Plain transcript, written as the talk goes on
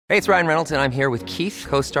Hey, it's Ryan Reynolds, and I'm here with Keith,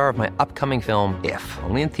 co-star of my upcoming film, If,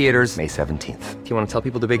 only in theaters May 17th. Do you want to tell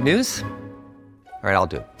people the big news? All right, I'll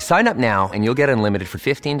do it. Sign up now and you'll get unlimited for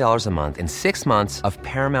 $15 a month and 6 months of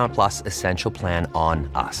Paramount Plus Essential Plan on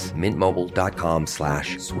us.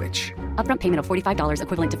 MintMobile.com/switch. Upfront payment of $45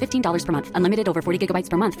 equivalent to $15 per month. Unlimited over 40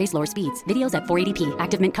 gigabytes per month. Face lower speeds. Videos at 480p.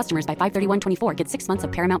 Active Mint customers by 531.24 get 6 months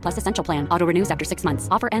of Paramount Plus Essential Plan. Auto renews after 6 months.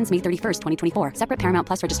 Offer ends May 31st, 2024. Separate Paramount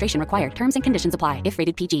Plus registration required. Terms and conditions apply if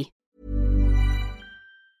rated PG.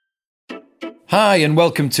 Hi and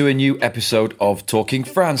welcome to a new episode of Talking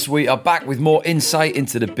France. We are back with more insight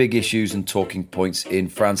into the big issues and talking points in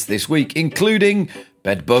France this week, including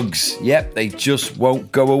bedbugs. Yep, they just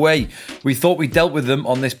won't go away. We thought we dealt with them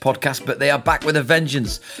on this podcast, but they are back with a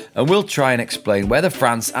vengeance. And we'll try and explain whether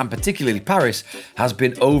France, and particularly Paris, has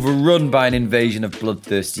been overrun by an invasion of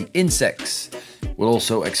bloodthirsty insects. We'll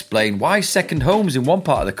also explain why second homes in one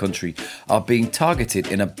part of the country are being targeted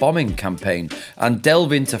in a bombing campaign and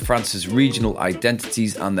delve into France's regional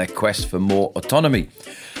identities and their quest for more autonomy.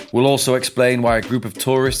 We'll also explain why a group of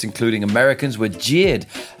tourists, including Americans, were jeered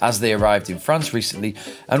as they arrived in France recently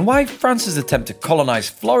and why France's attempt to colonise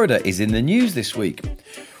Florida is in the news this week.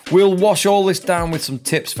 We'll wash all this down with some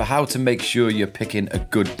tips for how to make sure you're picking a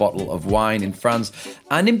good bottle of wine in France,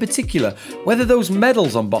 and in particular, whether those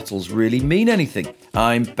medals on bottles really mean anything.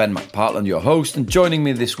 I'm Ben McPartland, your host, and joining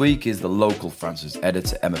me this week is the local France's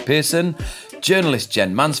editor Emma Pearson, journalist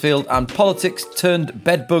Jen Mansfield, and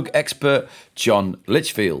politics-turned-bedbug expert John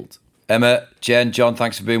Litchfield. Emma, Jen, John,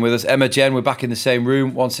 thanks for being with us. Emma, Jen, we're back in the same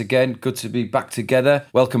room once again. Good to be back together.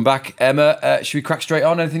 Welcome back, Emma. Should we crack straight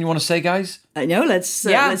on? Anything you want to say, guys? No, let's do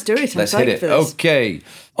it. Let's hit it. Okay.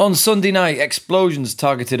 On Sunday night, explosions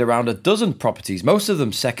targeted around a dozen properties, most of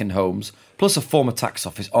them second homes, plus a former tax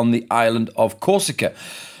office on the island of Corsica.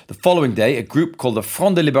 The following day, a group called the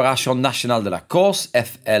Front de Libération Nationale de la Corse,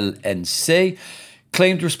 FLNC,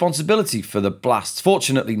 claimed responsibility for the blasts.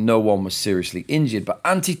 Fortunately, no one was seriously injured, but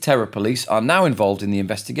anti-terror police are now involved in the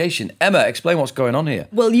investigation. Emma, explain what's going on here.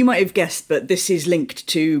 Well, you might have guessed, but this is linked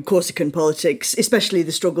to Corsican politics, especially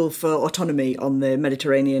the struggle for autonomy on the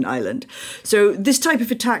Mediterranean island. So this type of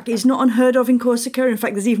attack is not unheard of in Corsica. In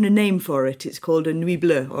fact, there's even a name for it. It's called a nuit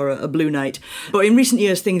bleue, or a blue night. But in recent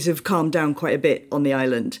years, things have calmed down quite a bit on the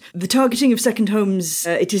island. The targeting of second homes,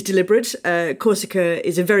 it is deliberate. Corsica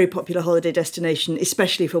is a very popular holiday destination,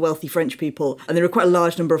 especially for wealthy French people. And there are quite a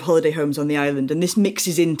large number of holiday homes on the island. And this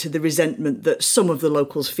mixes into the resentment that some of the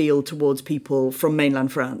locals feel towards people from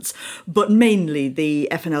mainland France. But mainly the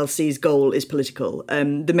FNLC's goal is political.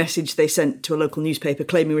 The message they sent to a local newspaper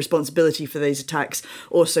claiming responsibility for these attacks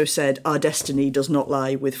also said, "Our destiny does not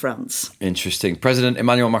lie with France." Interesting. President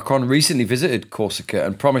Emmanuel Macron recently visited Corsica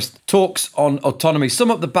and promised talks on autonomy.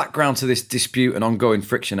 Sum up the background to this dispute and ongoing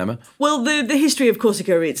friction, Emma. Well, the history of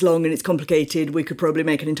Corsica, it's long and it's complicated. We could probably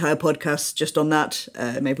make an entire podcast just on that.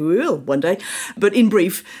 Maybe we will one day. But in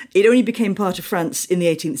brief, it only became part of France in the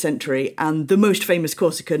 18th century, and the most famous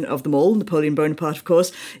Corsican of them all, Napoleon Bonaparte, of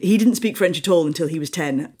course, he didn't speak French at all until he was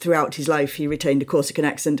 10. Throughout his life, he retained a Corsican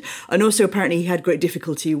accent, and also apparently he had great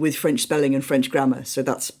difficulty with French spelling and French grammar, so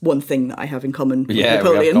that's one thing that I have in common with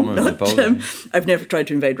Napoleon. I've never tried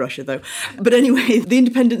to invade Russia, though. But anyway, the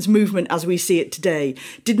independence movement, as we see it today,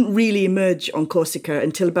 didn't really emerge on Corsica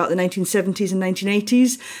until about the 1970s and 1980s.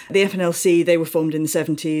 The FNLC, they were formed in the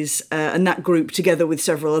 70s, and that group, together with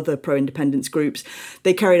several other pro-independence groups,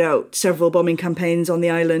 they carried out several bombing campaigns on the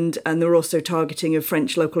island, and there were also targeting of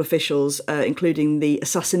French local officials, including the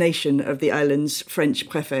assassination of the island's French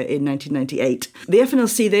prefet in 1998. The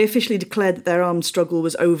FNLC, they officially declared that their armed struggle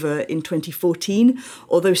was over in 2014,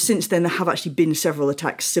 although since then there have actually been several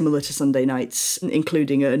attacks similar to Sunday nights,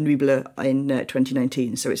 including a nuit bleue in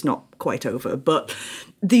 2019, so it's not quite over. But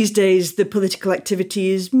these days, the political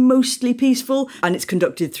activity is mostly peaceful, and it's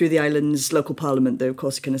conducted through the island's local parliament, the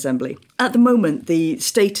Corsican Assembly. At the moment, the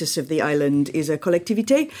status of the island is a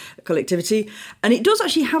collectivity, and it does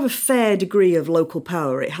actually have a fair degree of local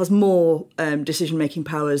power. It has more decision-making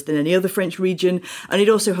powers than any other French region, and it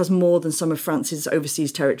also has more than some of France's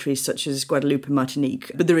overseas territories, such as Guadeloupe and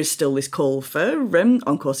Martinique. But there is still this call for,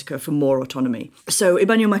 on Corsica, for more autonomy. So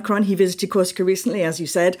Emmanuel Macron, he visited Corsica recently, as you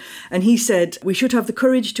said, and he said, "We should have the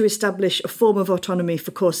courage to establish a form of autonomy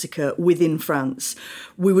for Corsica within France.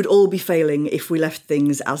 We would all be failing if we left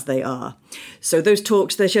things as they are." So those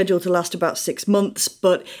talks, they're scheduled to last about 6 months,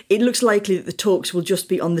 but it looks likely that the talks will just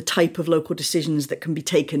be on the type of local decisions that can be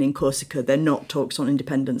taken in Corsica. They're not talks on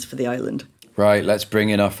independence for the island. Right, let's bring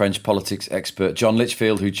in our French politics expert, John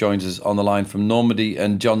Litchfield, who joins us on the line from Normandy.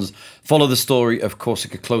 And John's followed the story of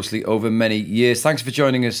Corsica closely over many years. Thanks for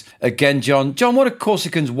joining us again, John. John, what do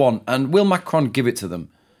Corsicans want, and will Macron give it to them?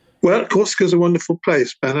 Well, Corsica is a wonderful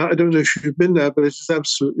place, Ben. I don't know if you've been there, but it's an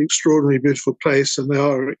absolutely extraordinarily beautiful place, and they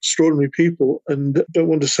are extraordinary people. And I don't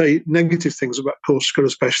want to say negative things about Corsica,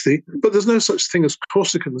 especially, but there's no such thing as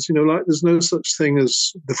Corsicans. Like there's no such thing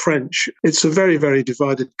as the French. It's a very, very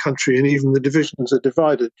divided country, and even the divisions are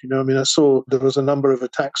divided. I saw there was a number of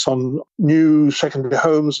attacks on new secondary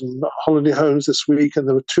homes and holiday homes this week, and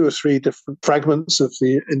there were 2 or 3 different fragments of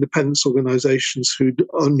the independence organizations who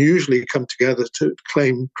unusually come together to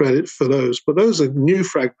claim credit for those. But those are new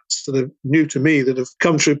fragments that are new to me, that have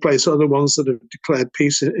come to replace other ones that have declared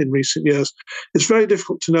peace in recent years. It's very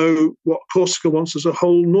difficult to know what Corsica wants as a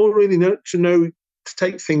whole, nor really to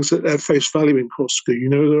take things at their face value in Corsica.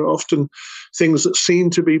 There are often things that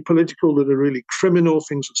seem to be political that are really criminal,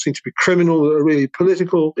 things that seem to be criminal that are really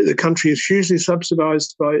political. The country is hugely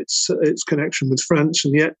subsidized by its connection with France,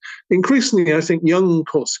 and yet increasingly, I think young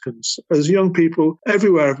Corsicans, as young people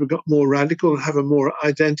everywhere, have got more radical and have a more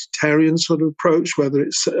identitarian sort of approach, whether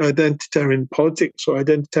it's identitarian politics or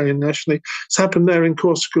identitarian nationally. It's happened there in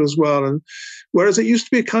Corsica as well. And whereas it used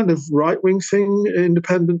to be a kind of right-wing thing,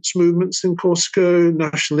 independence movements in Corsica,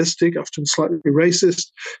 nationalistic, often slightly racist,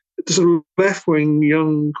 the sort of left-wing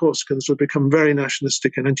young Corsicans have become very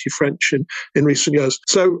nationalistic and anti-French in recent years.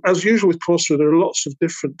 So, as usual with Corsica, there are lots of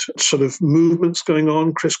different sort of movements going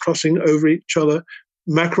on, crisscrossing over each other.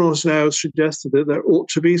 Macron has now suggested that there ought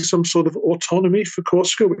to be some sort of autonomy for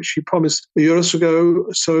Corsica, which he promised a year or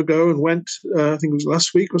so ago and went, I think it was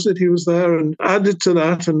last week, was it? He was there and added to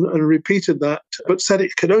that and repeated that, but said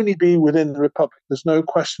it could only be within the Republic. There's no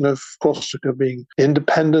question of Corsica being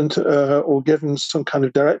independent or given some kind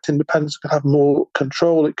of direct independence. It could have more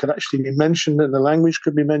control. It could actually be mentioned, and the language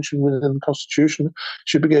could be mentioned within the Constitution. It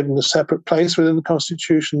should be given a separate place within the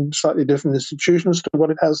Constitution, slightly different institutions to what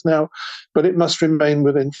it has now, but it must remain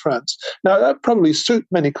within France. Now, that probably suit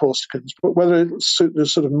many Corsicans, but whether it will suit the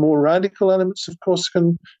sort of more radical elements of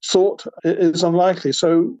Corsican thought is unlikely.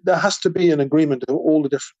 So there has to be an agreement of all the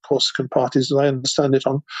different Corsican parties, as I understand it,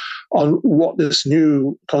 on what this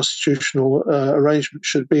new constitutional arrangement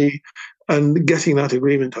should be. And getting that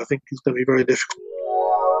agreement, I think, is going to be very difficult.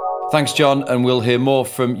 Thanks, John, and we'll hear more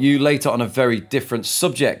from you later on a very different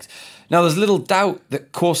subject. Now, there's little doubt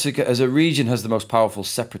that Corsica as a region has the most powerful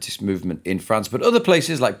separatist movement in France, but other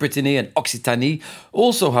places like Brittany and Occitanie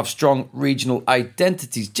also have strong regional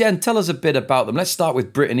identities. Jen, tell us a bit about them. Let's start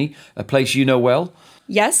with Brittany, a place you know well.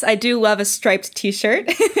 Yes, I do love a striped t-shirt.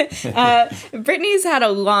 Brittany's had a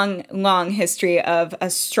long history of a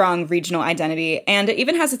strong regional identity, and it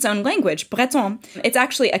even has its own language, Breton. It's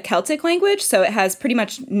actually a Celtic language, so it has pretty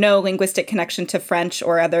much no linguistic connection to French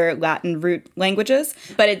or other Latin root languages,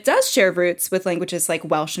 but it does share roots with languages like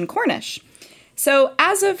Welsh and Cornish. So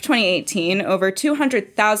as of 2018, over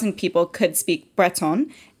 200,000 people could speak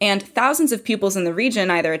Breton, and thousands of pupils in the region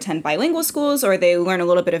either attend bilingual schools or they learn a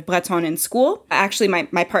little bit of Breton in school. Actually,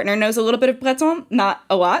 my partner knows a little bit of Breton, not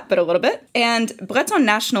a lot, but a little bit. And Breton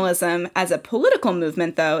nationalism as a political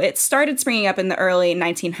movement, though, it started springing up in the early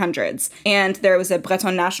 1900s. And there was a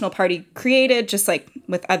Breton National Party created, just like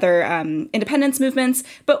with other independence movements.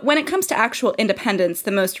 But when it comes to actual independence, the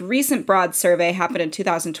most recent broad survey happened in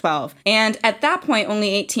 2012. And at that point,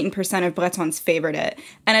 only 18% of Bretons favored it.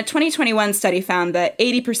 And a 2021 study found that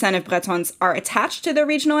 80% of Bretons are attached to their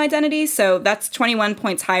regional identity, so that's 21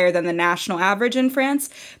 points higher than the national average in France.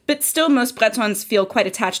 But still, most Bretons feel quite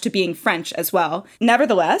attached to being French as well.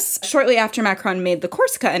 Nevertheless, shortly after Macron made the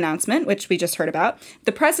Corsica announcement, which we just heard about,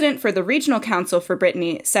 the president for the Regional Council for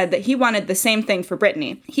Brittany said that he wanted the same thing for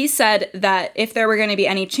Brittany. He said that if there were going to be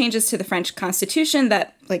any changes to the French constitution,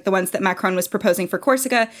 that like the ones that Macron was proposing for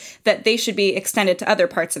Corsica, that they should be extended to other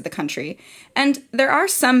parts of the country. And there are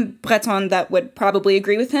some Bretons that would probably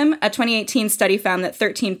agree with him. A 2018 study found that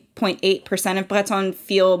 13.8% of Bretons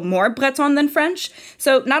feel more Breton than French.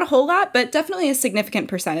 So not a whole lot, but definitely a significant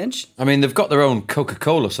percentage. I mean, they've got their own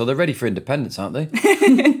Coca-Cola, so they're ready for independence, aren't they?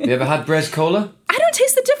 Have you ever had Brez Cola? I don't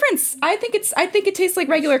taste the difference. I think it tastes like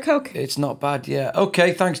regular Coke. It's not bad, yeah.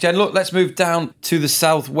 Okay, thanks, Jen. Look, let's move down to the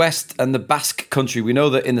southwest and the Basque Country. We know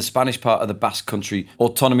that in the Spanish part of the Basque Country,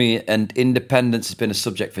 autonomy and independence has been a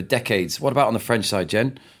subject for decades. What about on the French side,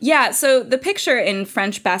 Jen? Yeah, so the picture in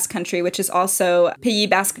French Basque Country, which is also Pays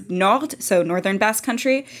Basque Nord, so Northern Basque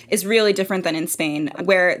Country, is really different than in Spain,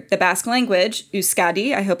 where the Basque language,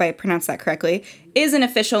 Euskadi, I hope I pronounced that correctly, is an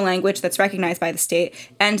official language that's recognized by the state,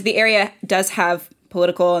 and the area does have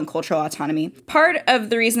political and cultural autonomy. Part of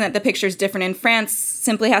the reason that the picture is different in France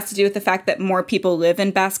simply has to do with the fact that more people live in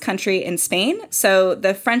Basque Country in Spain. So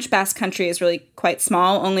the French Basque Country is really quite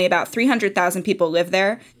small. Only about 300,000 people live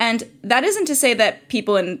there. And that isn't to say that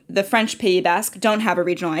people in the French Pays Basque don't have a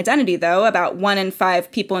regional identity, though. About 1 in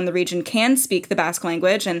 5 people in the region can speak the Basque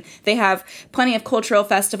language, and they have plenty of cultural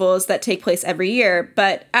festivals that take place every year.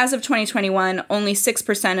 But as of 2021, only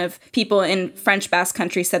 6% of people in French Basque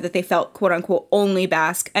Country said that they felt, quote unquote, only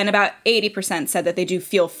Basque, and about 80% said that they do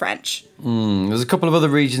feel French. There's a couple of other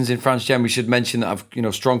regions in France, Jen, we should mention that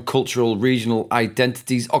have, strong cultural regional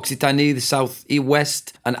identities. Occitanie, the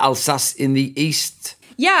south-west, and Alsace in the east.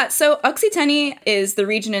 Yeah, so Occitanie is the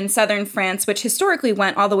region in southern France which historically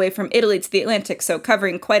went all the way from Italy to the Atlantic, so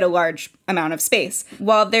covering quite a large amount of space.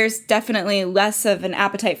 While there's definitely less of an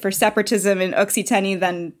appetite for separatism in Occitanie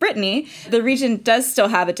than Brittany, the region does still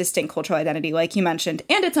have a distinct cultural identity, like you mentioned,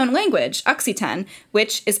 and its own language, Occitan,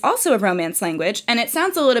 which is also a Romance language, and it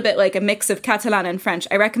sounds a little bit like a mix of Catalan and French.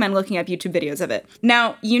 I recommend looking up YouTube videos of it.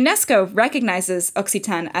 Now, UNESCO recognizes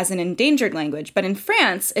Occitan as an endangered language, but in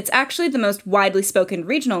France, it's actually the most widely spoken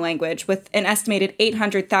regional language, with an estimated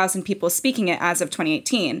 800,000 people speaking it as of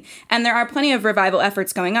 2018. And there are plenty of revival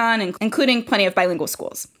efforts going on, including plenty of bilingual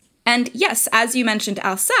schools. And yes, as you mentioned,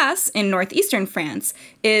 Alsace in northeastern France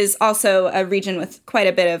is also a region with quite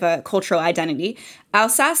a bit of a cultural identity.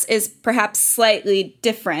 Alsace is perhaps slightly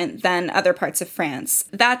different than other parts of France.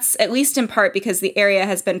 That's at least in part because the area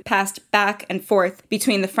has been passed back and forth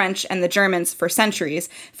between the French and the Germans for centuries,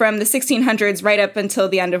 from the 1600s right up until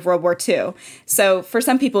the end of World War II. So for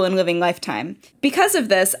some people in living lifetime. Because of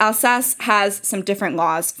this, Alsace has some different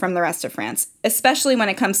laws from the rest of France, especially when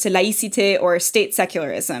it comes to laïcité or state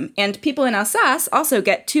secularism. And people in Alsace also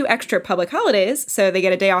get 2 extra public holidays, so they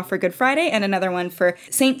get a day off for Good Friday and another one for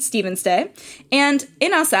St. Stephen's Day. And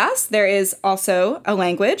in Alsace, there is also a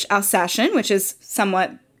language, Alsatian, which is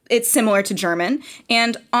it's similar to German,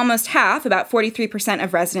 and almost half, about 43%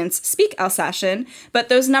 of residents speak Alsatian, but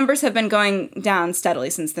those numbers have been going down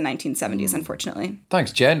steadily since the 1970s, unfortunately.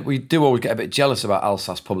 Thanks, Jen. We do always get a bit jealous about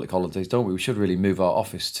Alsace public holidays, don't we? We should really move our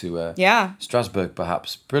office to Strasbourg,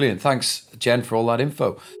 perhaps. Brilliant. Thanks, Jen, for all that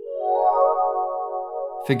info.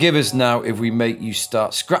 Forgive us now if we make you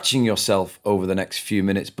start scratching yourself over the next few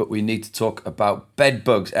minutes, but we need to talk about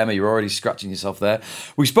bedbugs. Emma, you're already scratching yourself there.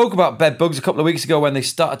 We spoke about bedbugs a couple of weeks ago when they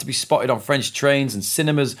started to be spotted on French trains and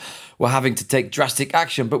cinemas were having to take drastic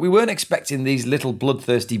action, but we weren't expecting these little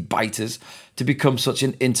bloodthirsty biters to become such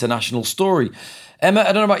an international story. Emma,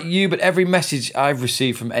 I don't know about you, but every message I've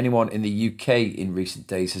received from anyone in the UK in recent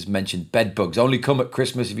days has mentioned bedbugs. Only come at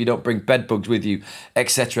Christmas if you don't bring bedbugs with you,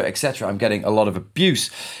 etc., etc. I'm getting a lot of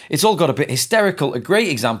abuse. It's all got a bit hysterical. A great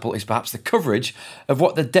example is perhaps the coverage of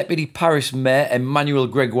what the Deputy Paris Mayor, Emmanuel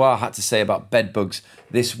Grégoire, had to say about bedbugs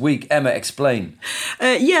this week. Emma, explain.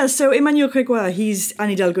 So Emmanuel Grégoire, he's Anne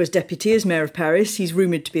Hidalgo's deputy as Mayor of Paris. He's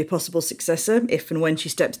rumoured to be a possible successor if and when she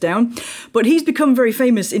steps down. But he's become very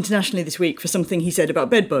famous internationally this week for something he said about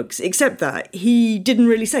bedbugs, except that he didn't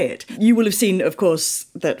really say it. You will have seen, of course,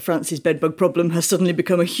 that France's bedbug problem has suddenly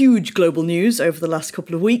become a huge global news over the last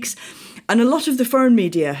couple of weeks. And a lot of the foreign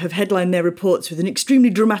media have headlined their reports with an extremely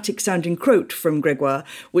dramatic-sounding quote from Grégoire,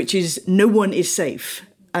 which is, "No one is safe."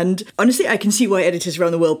 And honestly, I can see why editors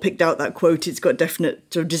around the world picked out that quote. It's got definite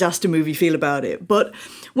sort of disaster movie feel about it. But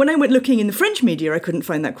when I went looking in the French media, I couldn't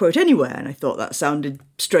find that quote anywhere. And I thought that sounded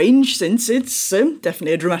strange, since it's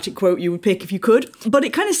definitely a dramatic quote you would pick if you could. But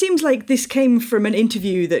it kind of seems like this came from an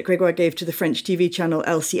interview that Grégoire gave to the French TV channel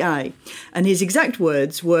LCI. And his exact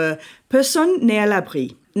words were, "Personne n'est à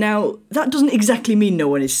l'abri." Now, that doesn't exactly mean no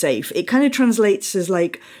one is safe. It kind of translates as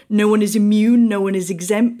like, no one is immune, no one is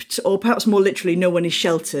exempt, or perhaps more literally, no one is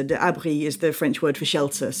sheltered. Abri is the French word for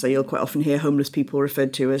shelter, so you'll quite often hear homeless people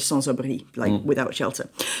referred to as sans-abri, like without shelter.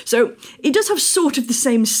 So it does have sort of the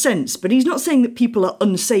same sense, but he's not saying that people are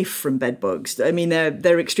unsafe from bedbugs. I mean,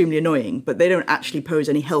 they're extremely annoying, but they don't actually pose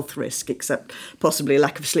any health risk, except possibly a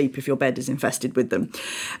lack of sleep if your bed is infested with them.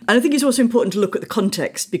 And I think it's also important to look at the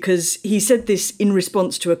context, because he said this in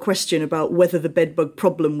response to a question about whether the bedbug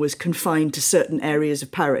problem was confined to certain areas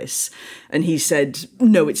of Paris. And he said,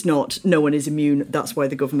 no, it's not. No one is immune. That's why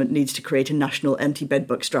the government needs to create a national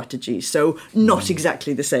anti-bedbug strategy. So not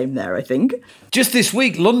exactly the same there, I think. Just this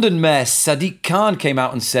week, London Mayor Sadiq Khan came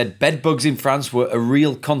out and said bedbugs in France were a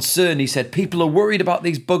real concern. He said people are worried about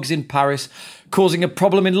these bugs in Paris causing a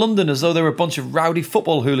problem in London, as though there were a bunch of rowdy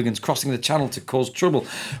football hooligans crossing the channel to cause trouble.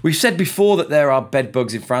 We've said before that there are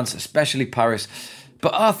bedbugs in France, especially Paris.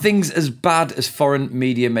 But are things as bad as foreign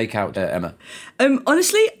media make out, Emma?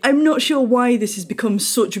 Honestly, I'm not sure why this has become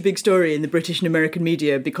such a big story in the British and American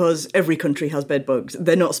media, because every country has bedbugs.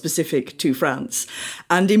 They're not specific to France.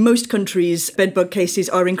 And in most countries, bedbug cases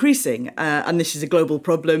are increasing. And this is a global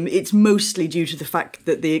problem. It's mostly due to the fact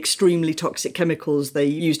that the extremely toxic chemicals they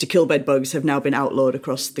use to kill bedbugs have now been outlawed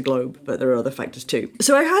across the globe. But there are other factors too.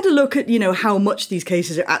 So I had a look at, how much these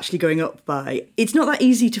cases are actually going up by. It's not that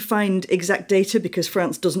easy to find exact data because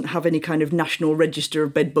France doesn't have any kind of national register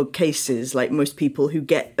of bedbug cases like most people who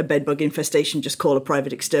get a bedbug infestation just call a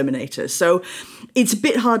private exterminator. So it's a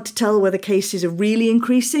bit hard to tell whether cases are really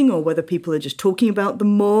increasing or whether people are just talking about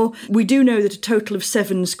them more. We do know that a total of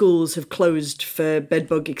 7 schools have closed for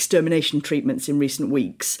bedbug extermination treatments in recent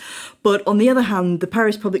weeks. But on the other hand, the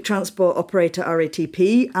Paris public transport operator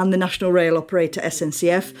RATP and the national rail operator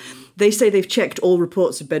SNCF, they say they've checked all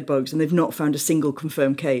reports of bedbugs and they've not found a single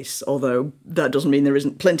confirmed case, although that doesn't mean there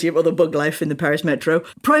isn't plenty of other bug life in the Paris metro.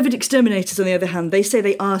 Private exterminators, on the other hand, they say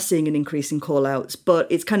they are seeing an increase in call-outs, but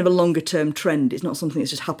it's kind of a longer-term trend. It's not something that's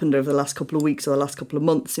just happened over the last couple of weeks or the last couple of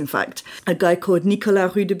months, in fact. A guy called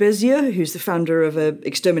Nicolas Rue de Bézieux, who's the founder of an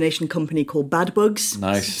extermination company called Bedbugs.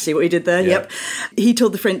 Nice. See what he did there? Yep. He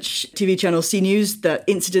told the French TV channel CNews that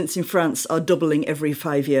incidents in France are doubling every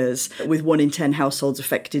 5 years, with 1 in 10 households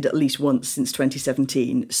affected at least once since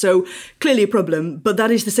 2017. So clearly a problem, but that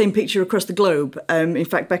is the same picture across the globe. In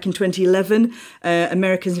fact, back in 2011,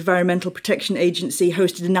 America's Environmental Protection Agency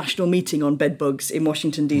hosted a national meeting on bedbugs in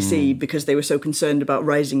Washington, D.C. because they were so concerned about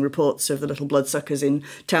rising reports of the little bloodsuckers in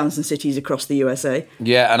towns and cities across the USA.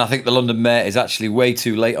 Yeah, and I think the London Mayor is actually way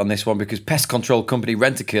too late on this one because pest control company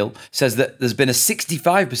Rentokil says that there's been a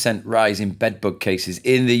 65% rise in bedbug cases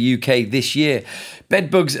in the UK this year.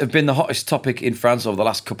 Bedbugs have been the hottest topic in France over the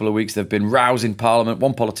last couple of weeks. They've been rows in Parliament,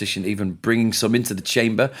 one politician even bringing some into the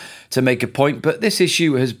chamber to make a point. But this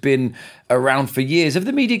issue has been around for years. Have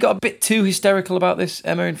the media got a bit too hysterical about this,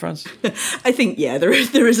 Emma, in France? I think, yeah, there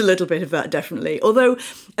is a little bit of that, definitely. Although,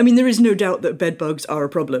 I mean, there is no doubt that bedbugs are a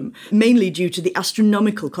problem, mainly due to the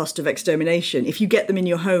astronomical cost of extermination. If you get them in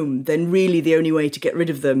your home, then really the only way to get rid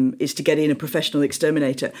of them is to get in a professional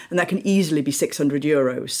exterminator. And that can easily be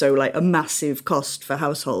 €600. So, like, a massive cost for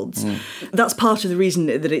households. That's part of the reason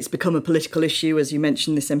that it's become a political issue, as you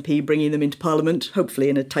mentioned, this MP bringing them into Parliament, hopefully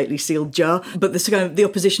in a tightly sealed jar. But the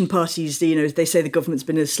opposition parties, they say the government's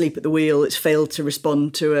been asleep at the wheel. It's failed to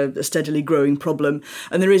respond to a steadily growing problem.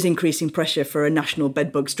 And there is increasing pressure for a national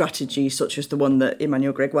bedbug strategy, such as the one that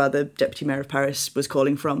Emmanuel Grégoire, the Deputy Mayor of Paris, was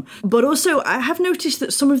calling from. But also, I have noticed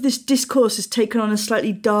that some of this discourse has taken on a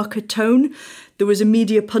slightly darker tone. There was a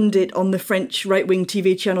media pundit on the French right-wing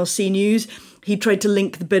TV channel CNews. He tried to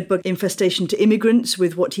link the bedbug infestation to immigrants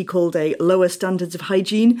with what he called a lower standards of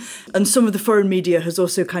hygiene. And some of the foreign media has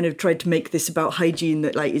also kind of tried to make this about hygiene,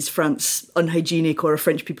 that like, is France unhygienic or are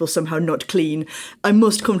French people somehow not clean? I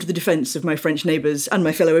must come to the defence of my French neighbours and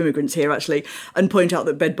my fellow immigrants here, actually, and point out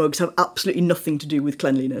that bedbugs have absolutely nothing to do with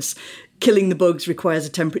cleanliness. Killing the bugs requires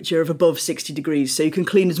a temperature of above 60 degrees, so you can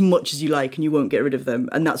clean as much as you like and you won't get rid of them.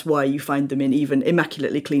 And that's why you find them in even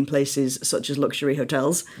immaculately clean places such as luxury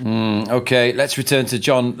hotels. OK, let's return to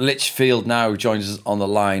John Litchfield now, who joins us on the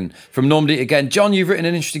line from Normandy again. John, you've written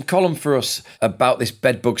an interesting column for us about this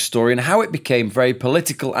bedbug story and how it became very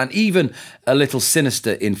political and even a little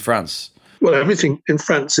sinister in France. Well, everything in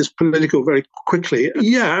France is political very quickly.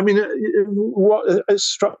 Yeah, I mean, what has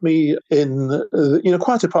struck me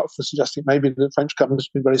quite apart from suggesting maybe the French government has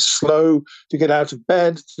been very slow to get out of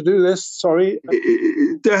bed to do this,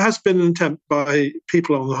 there has been an attempt by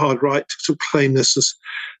people on the hard right to claim this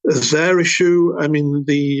as their issue. I mean,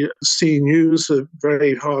 the CNews, a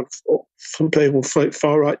very hard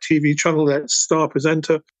far-right TV channel, that star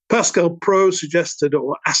presenter, Pascal Pro suggested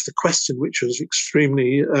or asked a question which was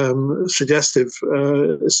extremely suggestive,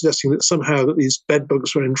 suggesting that somehow that these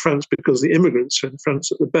bedbugs were in France because the immigrants are in France,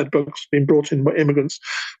 that the bedbugs have been brought in by immigrants,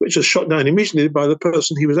 which was shot down immediately by the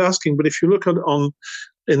person he was asking. But if you look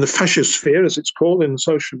in the fascist sphere, as it's called, in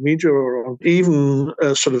social media or on even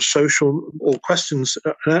sort of social or questions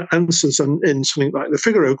answers in something like the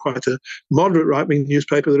Figaro, quite a moderate right-wing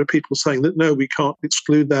newspaper, there are people saying that, no, we can't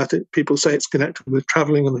exclude that. People say it's connected with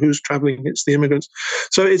travelling, and who's travelling? It's the immigrants.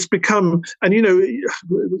 So it's become, and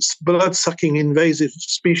blood-sucking invasive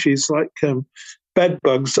species like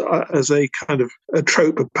bedbugs as a kind of a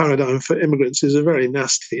trope, a paradigm for immigrants is a very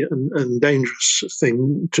nasty and dangerous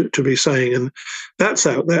thing to be saying. And that's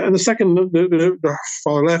out there. And the second, the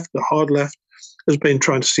far left, the hard left, has been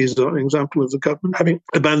trying to seize an example of the government having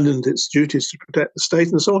abandoned its duties to protect the state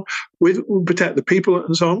and so on, protect the people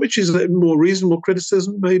and so on, which is a more reasonable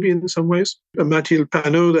criticism maybe in some ways. Mathilde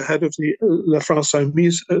Panot, the head of the La France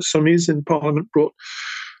Insoumise in Parliament, brought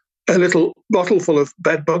a little bottle full of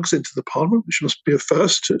bedbugs into the Parliament, which must be a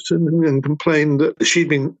first, and complained that she'd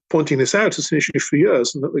been pointing this out as an issue for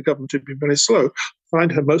years and that the government had been very slow. I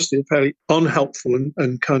find her mostly a fairly unhelpful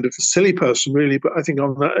and kind of silly person, really, but I think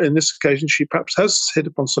in this occasion she perhaps has hit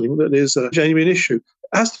upon something that is a genuine issue.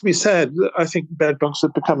 It has to be said that I think bedbugs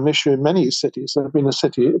have become an issue in many cities. There have been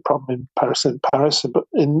a problem in Paris, but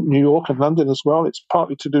in New York and London as well. It's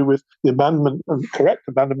partly to do with the abandonment and correct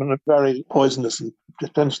abandonment of very poisonous and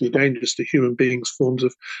potentially dangerous to human beings forms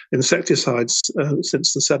of insecticides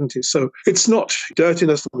since the 70s. So it's not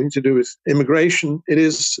dirtiness, something to do with immigration.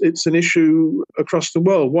 It's an issue across the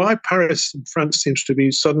world. Why Paris and France seems to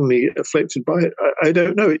be suddenly afflicted by it, I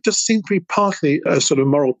don't know. It just seems to be partly a sort of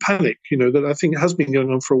moral panic, that I think has been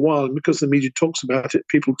going on for a while. And because the media talks about it,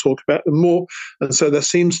 people talk about them more. And so there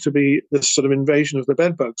seems to be this sort of invasion of the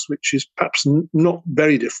bedbugs, which is perhaps not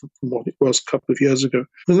very different from what it was a couple of years ago.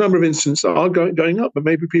 The number of incidents are going up, but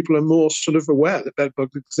maybe people are more sort of aware that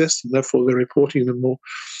bedbugs exist and therefore they're reporting them more.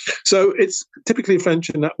 So it's typically French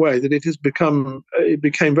in that way, that it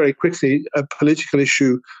became very quickly a political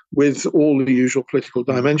issue with all the usual political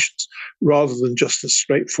dimensions, rather than just a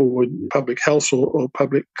straightforward public health or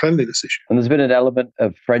public cleanliness issue. And there's been an element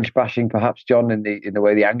of French bashing, perhaps, John, in the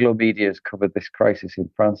way the Anglo media has covered this crisis in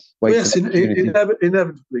France. Yes,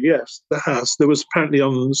 inevitably, yes, there has. There was apparently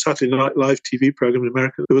on Saturday Night Live TV program in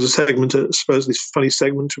America, there was a segment, a supposedly funny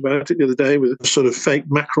segment about it the other day, with a sort of fake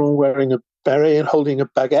Macron wearing a beret and holding a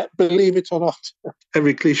baguette, believe it or not.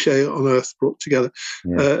 Every cliche on earth brought together,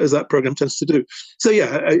 as that program tends to do. So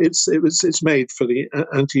yeah, it's made for the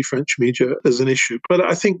anti-French media as an issue. But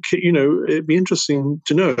I think, it'd be interesting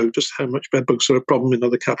to know just how much bedbugs are a problem in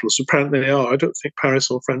other capitals. Apparently they are. I don't think Paris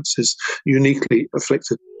or France is uniquely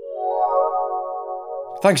afflicted.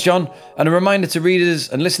 Thanks, John. And a reminder to readers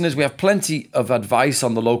and listeners, we have plenty of advice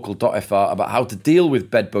on the local.fr about how to deal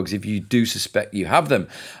with bedbugs if you do suspect you have them.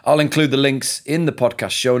 I'll include the links in the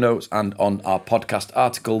podcast show notes and on our podcast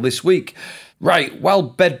article this week. Right, while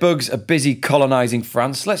bedbugs are busy colonising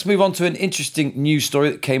France, let's move on to an interesting news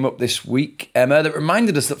story that came up this week, Emma, that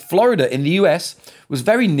reminded us that Florida in the US was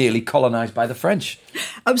very nearly colonised by the French.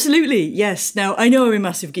 Absolutely, yes. Now, I know I'm a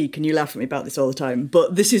massive geek and you laugh at me about this all the time,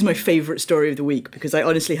 but this is my favourite story of the week because I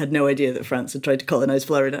honestly had no idea that France had tried to colonise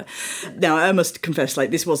Florida. Now, I must confess,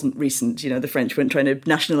 this wasn't recent. The French weren't trying to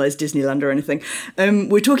nationalise Disneyland or anything.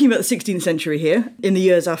 We're talking about the 16th century here, in the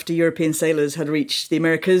years after European sailors had reached the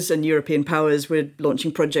Americas and European powers were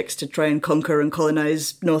launching projects to try and conquer and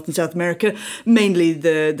colonise North and South America, mainly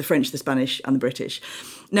the French, the Spanish and the British.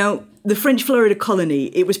 Now, the French Florida colony,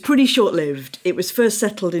 it was pretty short-lived. It was first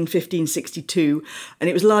settled in 1562 and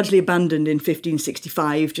it was largely abandoned in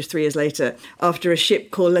 1565, just 3 years later, after a ship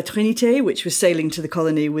called La Trinité, which was sailing to the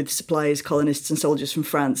colony with supplies, colonists and soldiers from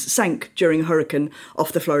France, sank during a hurricane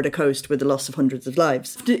off the Florida coast with the loss of hundreds of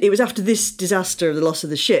lives. It was after this disaster, the loss of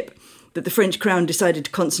the ship, that the French crown decided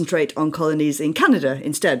to concentrate on colonies in Canada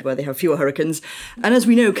instead, where they have fewer hurricanes. And as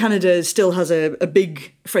we know, Canada still has a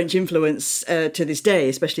big French influence to this day,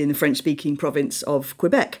 especially in the French-speaking province of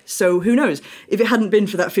Quebec. So who knows? If it hadn't been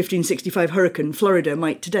for that 1565 hurricane, Florida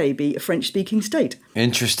might today be a French-speaking state.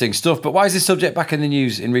 Interesting stuff. But why is this subject back in the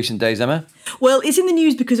news in recent days, Emma? Well, it's in the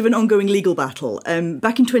news because of an ongoing legal battle.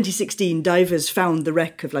 Back in 2016, divers found the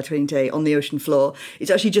wreck of La Trinité on the ocean floor.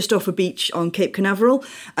 It's actually just off a beach on Cape Canaveral,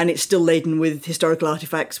 and it's still laden with historical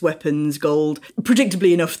artefacts, weapons, gold.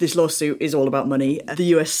 Predictably enough, this lawsuit is all about money. The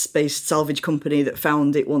US-based salvage company that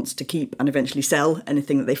found it wants to keep and eventually sell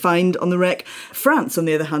anything that they find on the wreck. France, on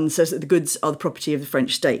the other hand, says that the goods are the property of the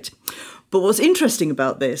French state. But what's interesting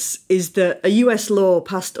about this is that a US law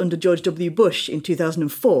passed under George W. Bush in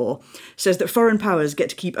 2004 says that foreign powers get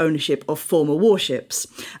to keep ownership of former warships.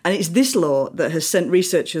 And it's this law that has sent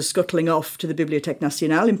researchers scuttling off to the Bibliothèque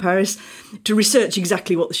Nationale in Paris to research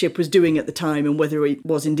exactly what the ship was doing at the time and whether it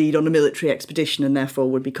was indeed on a military expedition and therefore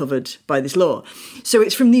would be covered by this law. So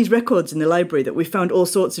it's from these records in the library that we found all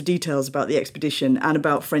sorts of details about the expedition and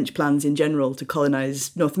about French plans in general to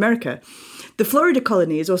colonise North America. The Florida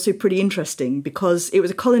colony is also pretty interesting because it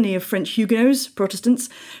was a colony of French Huguenots, Protestants,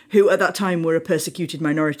 who at that time were a persecuted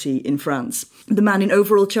minority in France. The man in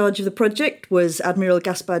overall charge of the project was Admiral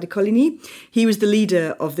Gaspard de Coligny. He was the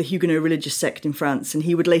leader of the Huguenot religious sect in France, and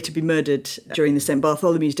he would later be murdered during the St.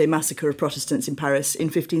 Bartholomew's Day massacre of Protestants in Paris in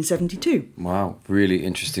 1572. Wow, really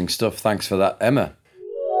interesting stuff. Thanks for that, Emma.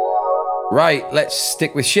 Right, let's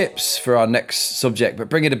stick with ships for our next subject, but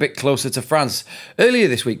bring it a bit closer to France. Earlier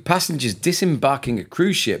this week, passengers disembarking a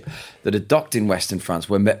cruise ship that had docked in Western France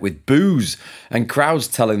were met with boos and crowds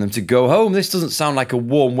telling them to go home. This doesn't sound like a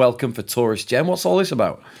warm welcome for tourists, Jen. What's all this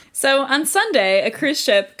about? So on Sunday, a cruise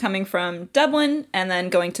ship coming from Dublin and then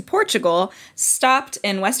going to Portugal stopped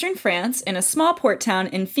in Western France in a small port town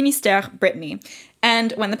in Finistère, Brittany.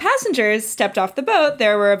 And when the passengers stepped off the boat,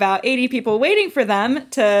 there were about 80 people waiting for them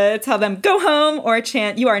to tell them, go home, or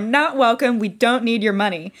chant, you are not welcome, we don't need your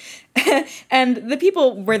money. And the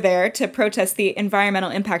people were there to protest the environmental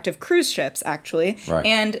impact of cruise ships, actually. Right.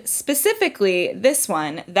 And specifically this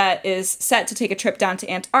one that is set to take a trip down to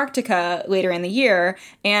Antarctica later in the year.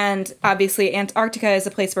 And obviously Antarctica is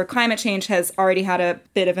a place where climate change has already had a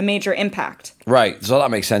bit of a major impact. Right, so that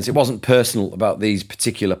makes sense. It wasn't personal about these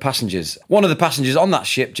particular passengers. One of the passengers on that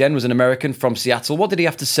ship, Jen, was an American from Seattle. What did he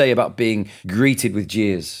have to say about being greeted with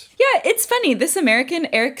jeers? Yeah, it's funny. This American,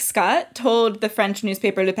 Eric Scott, told the French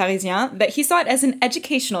newspaper Le Parisien that he saw it as an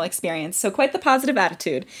educational experience, so quite the positive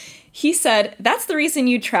attitude. He said, that's the reason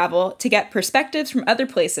you travel, to get perspectives from other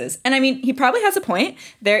places. And I mean, he probably has a point.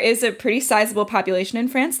 There is a pretty sizable population in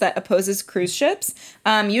France that opposes cruise ships.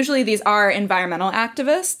 Usually these are environmental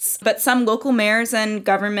activists, but some local mayors and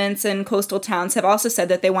governments in coastal towns have also said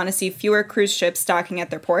that they want to see fewer cruise ships docking at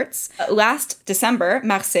their ports. Last December,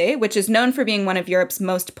 Marseille, which is known for being one of Europe's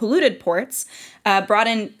most polluted ports, brought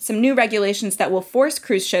in some new regulations that will force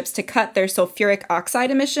cruise ships to cut their sulfuric oxide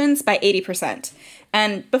emissions by 80%.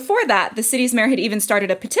 And before that, the city's mayor had even started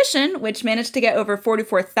a petition, which managed to get over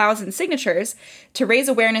 44,000 signatures, to raise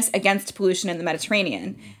awareness against pollution in the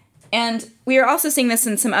Mediterranean. And we are also seeing this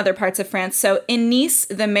in some other parts of France. So in Nice,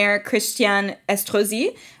 the mayor, Christian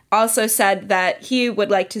Estrosi, also said that he would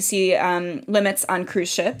like to see limits on cruise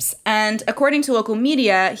ships. And according to local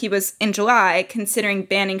media, he was, in July, considering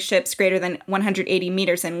banning ships greater than 180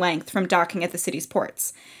 meters in length from docking at the city's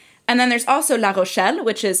ports. And then there's also La Rochelle,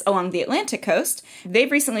 which is along the Atlantic coast.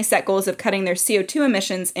 They've recently set goals of cutting their CO2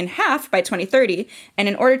 emissions in half by 2030. And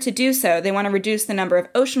in order to do so, they want to reduce the number of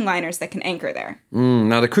ocean liners that can anchor there.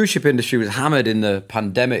 Now, the cruise ship industry was hammered in the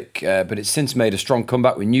pandemic, but it's since made a strong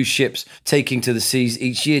comeback with new ships taking to the seas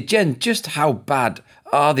each year. Jen, just how bad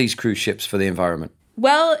are these cruise ships for the environment?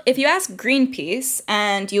 Well, if you ask Greenpeace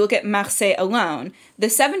and you look at Marseille alone, the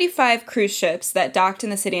 75 cruise ships that docked in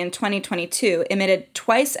the city in 2022 emitted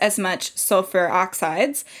twice as much sulfur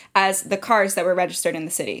oxides as the cars that were registered in the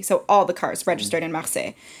city. So all the cars registered in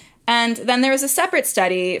Marseille. And then there was a separate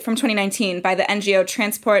study from 2019 by the NGO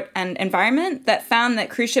Transport and Environment that found that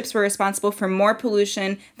cruise ships were responsible for more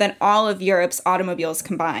pollution than all of Europe's automobiles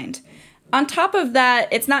combined. On top of that,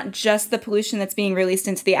 it's not just the pollution that's being released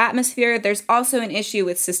into the atmosphere. There's also an issue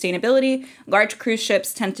with sustainability. Large cruise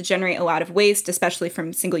ships tend to generate a lot of waste, especially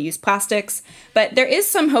from single-use plastics. But there is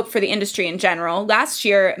some hope for the industry in general. Last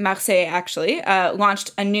year, Marseille actually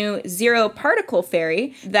launched a new zero-particle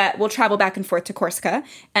ferry that will travel back and forth to Corsica.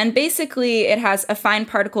 And basically, it has a fine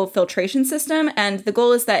particle filtration system, and the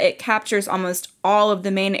goal is that it captures almost all of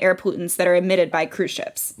the main air pollutants that are emitted by cruise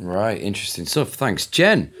ships. Right, interesting stuff. Thanks,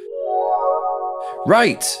 Jen.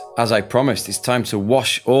 Right, as I promised, it's time to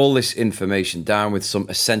wash all this information down with some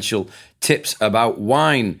essential tips about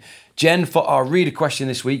wine. Jen, for our reader question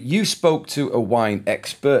this week, you spoke to a wine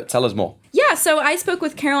expert. Tell us more. Yeah, so I spoke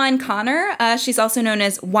with Caroline Connor. She's also known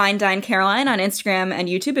as Wine Dine Caroline on Instagram and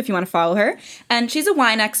YouTube if you want to follow her. And she's a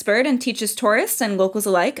wine expert and teaches tourists and locals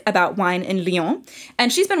alike about wine in Lyon.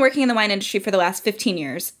 And she's been working in the wine industry for the last 15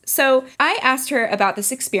 years. So I asked her about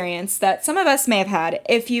this experience that some of us may have had.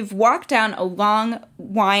 If you've walked down a long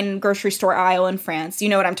wine grocery store aisle in France, you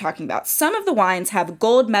know what I'm talking about. Some of the wines have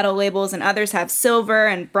gold medal labels and others have silver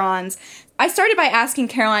and bronze. I started by asking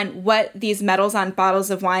Caroline what these medals on bottles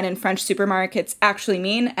of wine in French supermarkets actually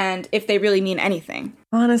mean and if they really mean anything.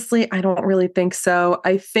 Honestly, I don't really think so.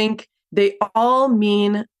 I think they all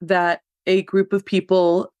mean that a group of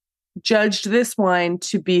people judged this wine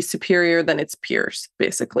to be superior than its peers,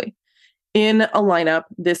 basically. In a lineup,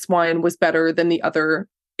 this wine was better than the other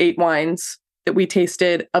 8 wines that we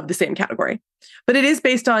tasted of the same category. But it is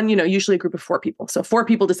based on, usually a group of 4 people. So 4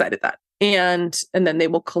 people decided that. And then they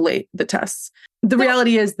will collate the tests. The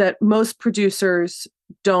reality is that most producers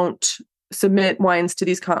don't submit wines to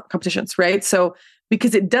these competitions, right? So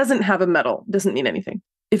because it doesn't have a medal, doesn't mean anything.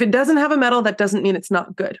 If it doesn't have a medal, that doesn't mean it's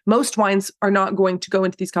not good. Most wines are not going to go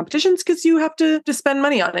into these competitions because you have to spend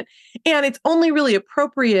money on it. And it's only really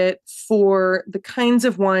appropriate for the kinds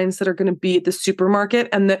of wines that are going to be at the supermarket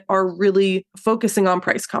and that are really focusing on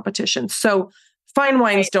price competition. So fine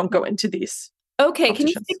wines don't go into these. Okay, can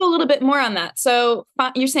you speak a little bit more on that? So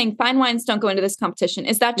you're saying fine wines don't go into this competition.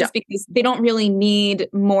 Is that just because they don't really need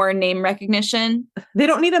more name recognition? They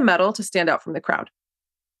don't need a medal to stand out from the crowd.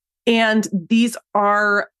 And these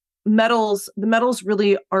are medals. The medals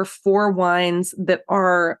really are for wines that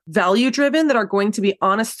are value driven, that are going to be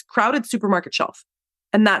on a crowded supermarket shelf.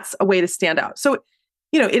 And that's a way to stand out. So,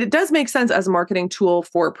 it does make sense as a marketing tool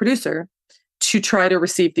for a producer to try to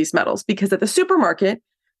receive these medals, because at the supermarket,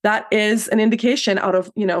 that is an indication out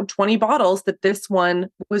of, 20 bottles that this one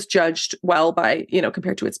was judged well by,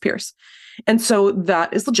 compared to its peers. And so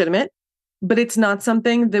that is legitimate, but it's not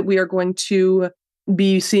something that we are going to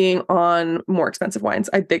be seeing on more expensive wines.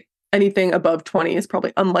 I think anything above 20 is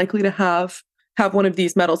probably unlikely to have one of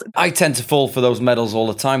these medals. I tend to fall for those medals all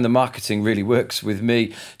the time. The marketing really works with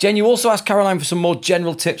me. Jen, you also asked Caroline for some more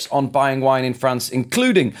general tips on buying wine in France,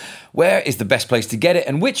 including where is the best place to get it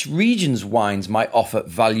and which region's wines might offer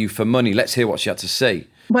value for money. Let's hear what she had to say.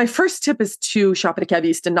 My first tip is to shop at a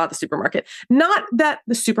caviste and not the supermarket. Not that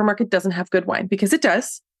the supermarket doesn't have good wine, because it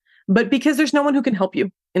does, but because there's no one who can help you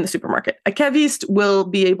in the supermarket. A caviste will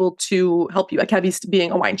be able to help you. A caviste being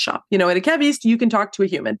a wine shop. At a caviste, you can talk to a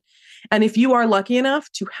human. And if you are lucky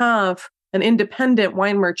enough to have an independent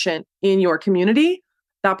wine merchant in your community,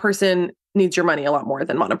 that person needs your money a lot more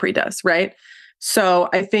than Monoprix does, right? So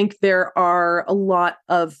I think there are a lot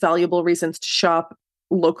of valuable reasons to shop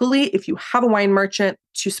locally if you have a wine merchant,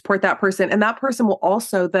 to support that person. And that person will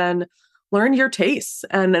also then learn your tastes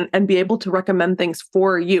and be able to recommend things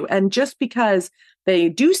for you. And just because they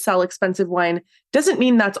do sell expensive wine doesn't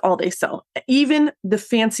mean that's all they sell. Even the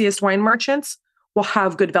fanciest wine merchants will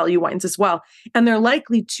have good value wines as well. And they're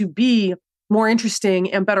likely to be more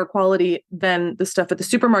interesting and better quality than the stuff at the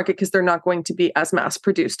supermarket, because they're not going to be as mass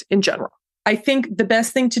produced in general. I think the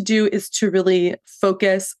best thing to do is to really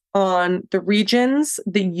focus on the regions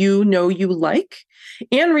that you like,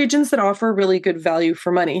 and regions that offer really good value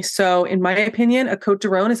for money. So in my opinion, a Côte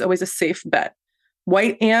d'Aron is always a safe bet.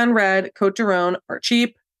 White and red Côte d'Aron are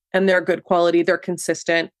cheap and they're good quality. They're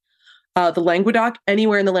consistent. The Languedoc,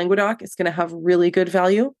 anywhere in the Languedoc, is going to have really good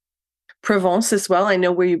value. Provence as well. I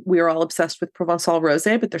know we are all obsessed with Provençal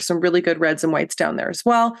Rosé, but there's some really good reds and whites down there as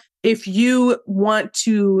well. If you want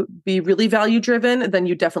to be really value driven, then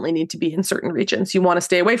you definitely need to be in certain regions. You want to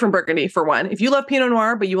stay away from Burgundy for one. If you love Pinot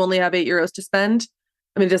Noir, but you only have €8 to spend,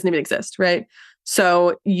 it doesn't even exist, right?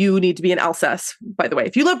 So you need to be in Alsace, by the way.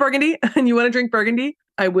 If you love Burgundy and you want to drink Burgundy,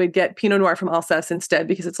 I would get Pinot Noir from Alsace instead,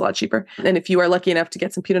 because it's a lot cheaper. And if you are lucky enough to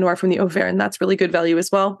get some Pinot Noir from the Auvergne, that's really good value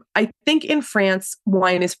as well. I think in France,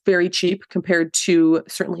 wine is very cheap compared to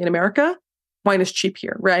certainly in America. Wine is cheap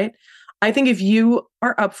here, right? I think if you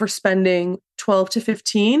are up for spending 12 to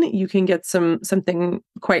 15, you can get something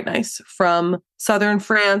quite nice from southern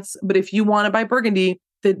France. But if you want to buy Burgundy,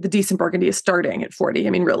 the decent Burgundy is starting at 40.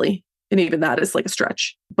 Really. And even that is like a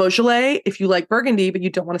stretch. Beaujolais, if you like Burgundy, but you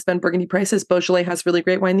don't want to spend Burgundy prices, Beaujolais has really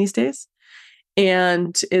great wine these days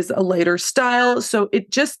and is a lighter style. So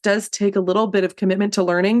it just does take a little bit of commitment to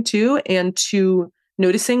learning too, and to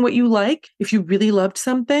noticing what you like. If you really loved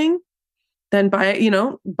something, then buy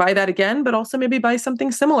that again, but also maybe buy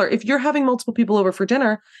something similar. If you're having multiple people over for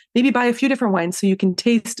dinner, maybe buy a few different wines so you can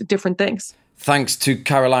taste different things. Thanks to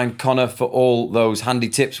Caroline Connor for all those handy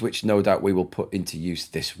tips, which no doubt we will put into use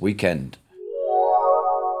this weekend.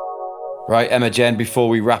 Right, Emma, Jen, before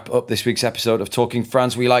we wrap up this week's episode of Talking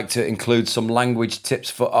France, we like to include some language tips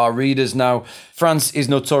for our readers. Now, France is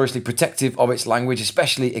notoriously protective of its language,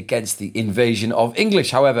 especially against the invasion of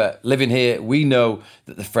English. However, living here, we know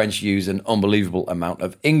that the French use an unbelievable amount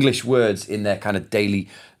of English words in their kind of daily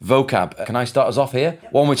vocab. Can I start us off here?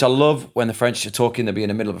 One which I love when the French are talking, they'll be in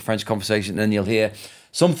the middle of a French conversation, and then you'll hear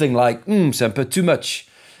something like, c'est un peu too much.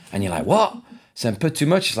 And you're like, what? C'est un peu too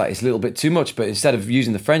much. It's like, it's a little bit too much. But instead of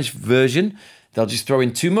using the French version, they'll just throw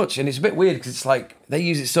in too much. And it's a bit weird because it's like they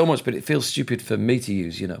use it so much, but it feels stupid for me to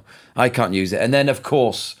use, I can't use it. And then, of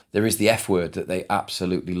course, there is the F word that they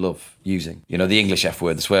absolutely love using. The English F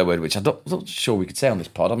word, the swear word, which I'm not sure we could say on this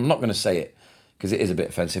pod. I'm not going to say it because it is a bit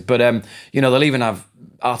offensive. But, they'll even have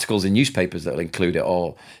articles in newspapers that'll include it,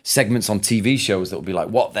 or segments on TV shows that will be like,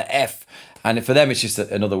 what the F? And for them, it's just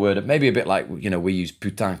another word. Maybe a bit like, we use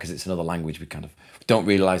putain because it's another language. We kind of don't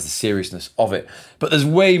realise the seriousness of it. But there's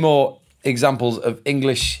way more examples of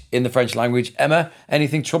English in the French language. Emma,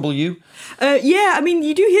 anything trouble you? Yeah, I mean,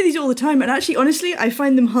 you do hear these all the time. And actually, honestly, I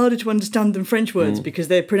find them harder to understand than French words because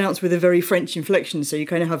they're pronounced with a very French inflection. So you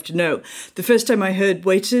kind of have to know. The first time I heard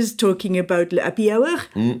waiters talking about le happy hour,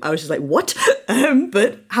 I was just like, what?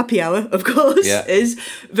 But happy hour, of course, is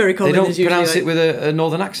very common. They don't pronounce it with a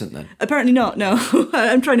northern accent then? Apparently not, no.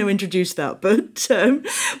 I'm trying to introduce that.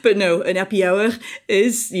 But no, an happy hour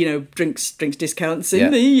is, drinks discounts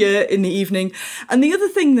in the evening. And the other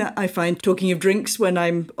thing that I find, talking of drinks, when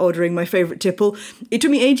I'm ordering my favourite tipple, it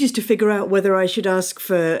took me ages to figure out whether I should ask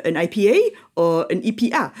for an IPA or an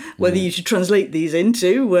EPA, whether you should translate these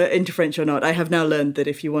into French or not. I have now learned that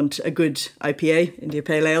if you want a good IPA, India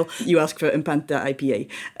Pale Ale, you ask for un panta IPA.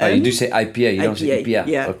 You do say IPA, you don't say EPA.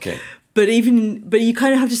 Yeah. Okay. But you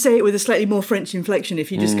kind of have to say it with a slightly more French inflection.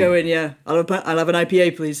 If you just go in, I'll have an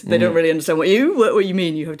IPA, please. They don't really understand what you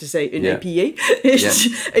mean. You have to say an IPA.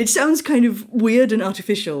 It sounds kind of weird and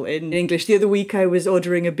artificial in English. The other week I was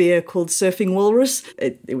ordering a beer called Surfing Walrus.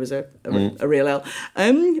 It was a real ale.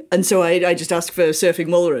 And so I just asked for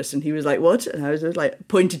Surfing Walrus, and he was like, what? And I was like,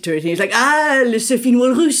 pointed to it, and he was like, le Surfing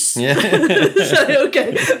Walrus. Yeah. So,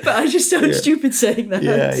 okay, but I just sound stupid saying that.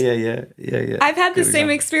 Yeah. I've had the same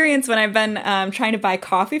experience when I've been trying to buy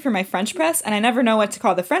coffee for my French press, and I never know what to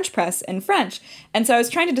call the French press in French. And so I was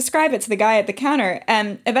trying to describe it to the guy at the counter,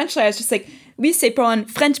 and eventually I was just like, oui, c'est pour un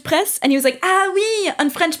French press. And he was like, ah oui, un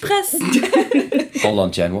French press. Hold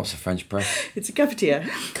on, Jen, what's a French press? It's a cafetiere.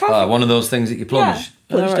 One of those things that you plunge.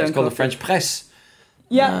 Yeah. It's called a French press.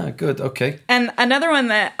 Yeah. Good, okay. And another one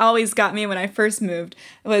that always got me when I first moved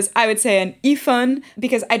was, I would say, an iPhone,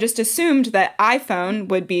 because I just assumed that iPhone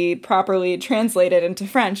would be properly translated into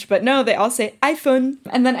French. But no, they all say iPhone.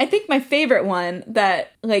 And then I think my favorite one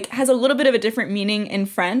that has a little bit of a different meaning in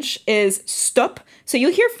French is stop. So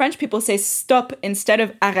you'll hear French people say stop instead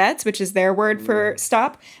of arrête, which is their word for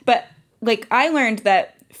stop. But I learned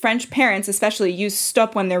that French parents especially use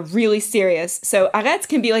stop when they're really serious. So arrête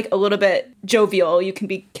can be a little bit jovial. You can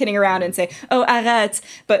be kidding around and say, oh, arrête.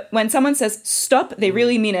 But when someone says stop, they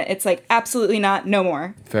really mean it. It's absolutely not, no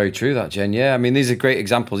more. Very true that, Jen. Yeah, I mean, these are great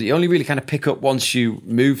examples. You only really kind of pick up once you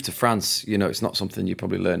move to France. It's not something you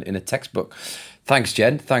probably learn in a textbook. Thanks,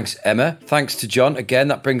 Jen. Thanks, Emma. Thanks to John. Again,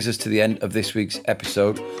 that brings us to the end of this week's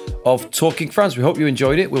episode of Talking France. We hope you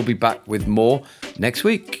enjoyed it. We'll be back with more next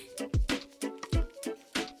week.